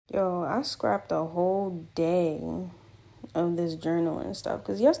Yo, I scrapped a whole day of this journaling stuff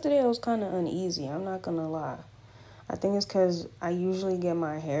because yesterday I was kind of uneasy. I'm not gonna lie. I think it's because I usually get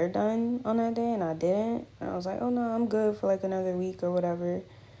my hair done on that day and I didn't. And I was like, oh no, I'm good for like another week or whatever.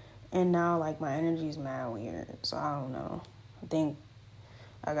 And now like my energy's mad weird. So I don't know. I think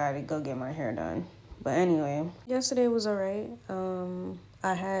I gotta go get my hair done. But anyway, yesterday was alright.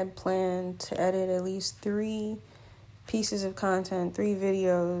 I had planned to edit at least 3 pieces of content, 3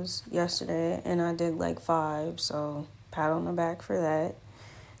 videos yesterday, and I did like 5, so pat on the back for that.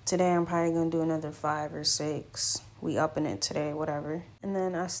 Today I'm probably gonna do another 5 or 6. We upping it today, whatever. And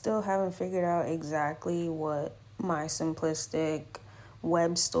then I still haven't figured out exactly what my simplistic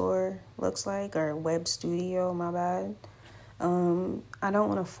web store looks like, or web studio, my bad. I don't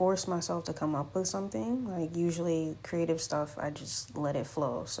want to force myself to come up with something. Like usually creative stuff, I just let it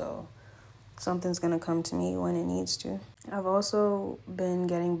flow. So something's going to come to me when it needs to. I've also been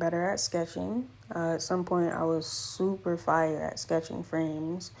getting better at sketching. At some point, I was super fire at sketching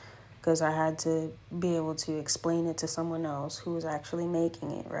frames because I had to be able to explain it to someone else who was actually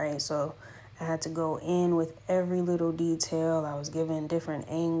making it, right? So I had to go in with every little detail. I was given different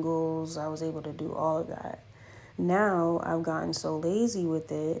angles. I was able to do all of that. Now I've gotten so lazy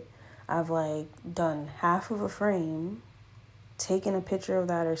with it, I've like done half of a frame, taken a picture of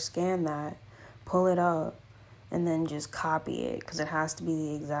that or scan that, pull it up, and then just copy it because it has to be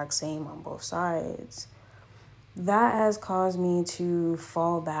the exact same on both sides. That has caused me to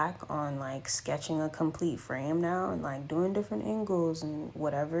fall back on like sketching a complete frame now and like doing different angles and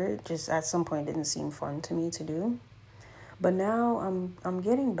whatever. Just at some point it didn't seem fun to me to do. But now I'm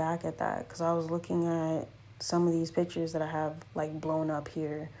getting back at that because I was looking at some of these pictures that I have like blown up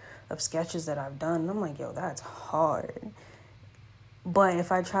here of sketches that I've done. And I'm like, yo, that's hard. But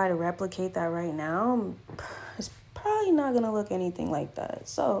if I try to replicate that right now, it's probably not going to look anything like that.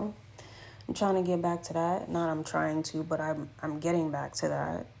 So I'm trying to get back to that. Not I'm trying to, but I'm getting back to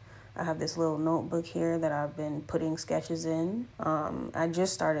that. I have this little notebook here that I've been putting sketches in. I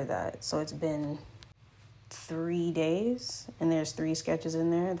just started that. So it's been 3 days and there's 3 sketches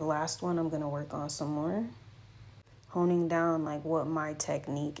in there. The last one I'm going to work on some more. Honing down like what my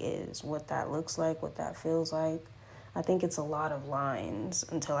technique is, what that looks like, what that feels like. I think it's a lot of lines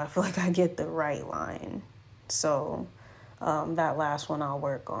until I feel like I get the right line. So that last one I'll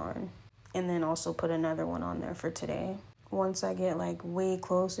work on. And then also put another one on there for today. Once I get like way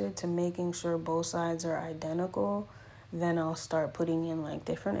closer to making sure both sides are identical, then I'll start putting in like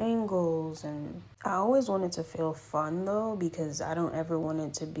different angles. And I always want it to feel fun though, because I don't ever want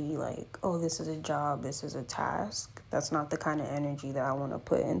it to be like, oh, this is a job, this is a task. That's not the kind of energy that I want to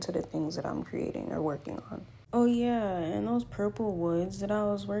put into the things that I'm creating or working on. Oh yeah, and those purple woods that I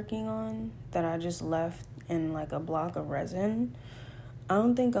was working on that I just left in like a block of resin, I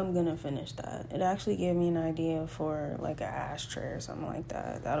don't think I'm gonna finish that. It actually gave me an idea for like an ashtray or something like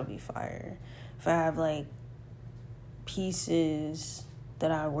that. That'll be fire. If I have like pieces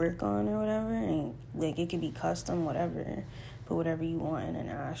that I work on or whatever, and like it could be custom, whatever, put whatever you want in an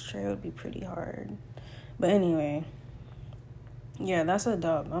ashtray, it would be pretty hard. But anyway, yeah, that's a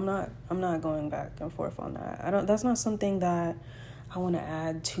dub. I'm not going back and forth on that. That's not something that I want to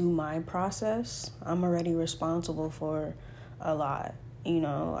add to my process. I'm already responsible for a lot.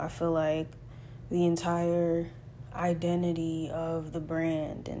 I feel like the entire identity of the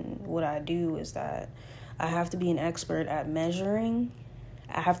brand and what I do is that I have to be an expert at measuring.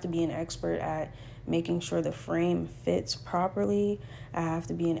 I have to be an expert at making sure the frame fits properly. I have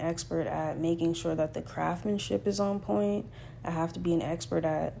to be an expert at making sure that the craftsmanship is on point. I have to be an expert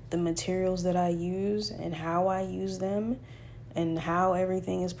at the materials that I use and how I use them, and how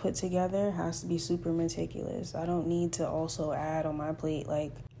everything is put together has to be super meticulous. I don't need to also add on my plate,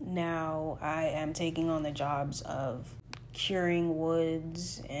 like, now I am taking on the jobs of curing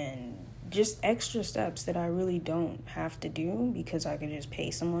woods and just extra steps that I really don't have to do because I could just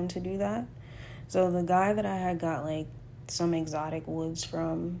pay someone to do that. So the guy that I had got like some exotic woods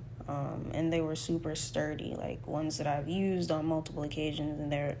from, and they were super sturdy, like ones that I've used on multiple occasions,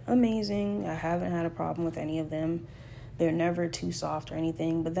 and they're amazing. I haven't had a problem with any of them. They're never too soft or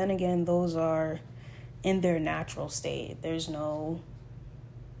anything. But then again, those are in their natural state. There's no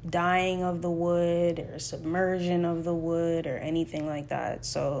dyeing of the wood or submersion of the wood or anything like that.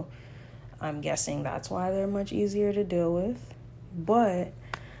 So I'm guessing that's why they're much easier to deal with. But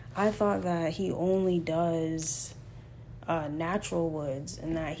I thought that he only does natural woods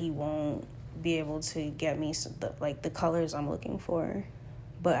and that he won't be able to get me the colors I'm looking for.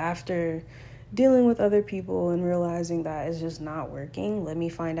 But after dealing with other people and realizing that it's just not working, let me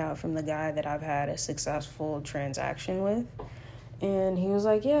find out from the guy that I've had a successful transaction with. And he was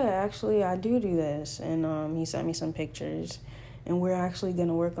like, yeah, actually, I do this. And he sent me some pictures. And we're actually going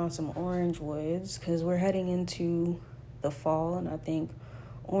to work on some orange woods because we're heading into the fall. And I think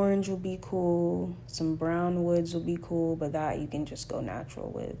orange will be cool. Some brown woods will be cool. But that you can just go natural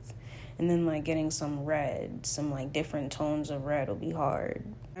with. And then, like, getting some red, some, like, different tones of red will be hard.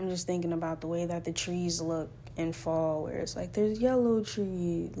 I'm just thinking about the way that the trees look in fall, where it's like there's yellow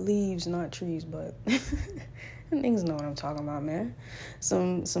tree leaves, not trees, but niggas know what I'm talking about, man.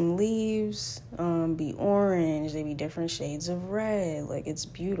 Some leaves be orange, they be different shades of red. Like, it's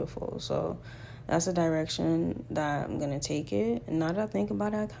beautiful. So that's the direction that I'm gonna take it. And now that I think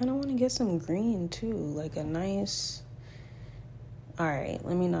about it, I kind of want to get some green too, like a nice. All right,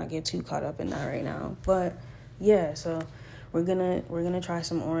 let me not get too caught up in that right now. But yeah, so we're gonna try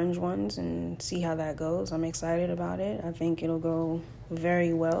some orange ones and see how that goes. I'm excited about it. I think it'll go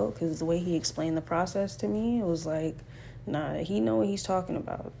very well because the way he explained the process to me, it was like, nah, he know what he's talking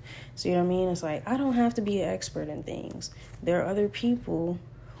about. See what I mean? It's like I don't have to be an expert in things. There are other people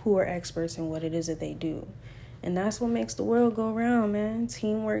who are experts in what it is that they do. And that's what makes the world go round, man.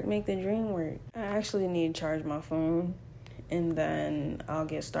 Teamwork make the dream work. I actually need to charge my phone. And then I'll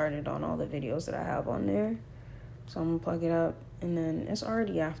get started on all the videos that I have on there. So I'm going to plug it up. And then it's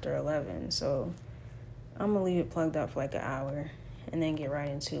already after 11. So I'm going to leave it plugged up for like an hour. And then get right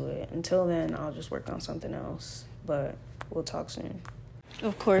into it. Until then, I'll just work on something else. But we'll talk soon.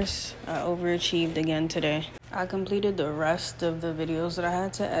 Of course, I overachieved again today. I completed the rest of the videos that I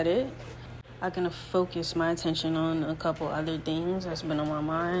had to edit. I can focus my attention on a couple other things that's been on my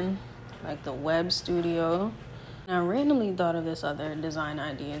mind. Like the web studio. I randomly thought of this other design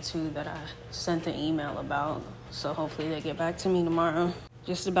idea too that I sent an email about. So hopefully they get back to me tomorrow.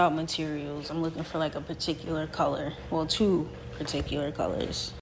 Just about materials. I'm looking for like a particular color. Well, 2 particular colors.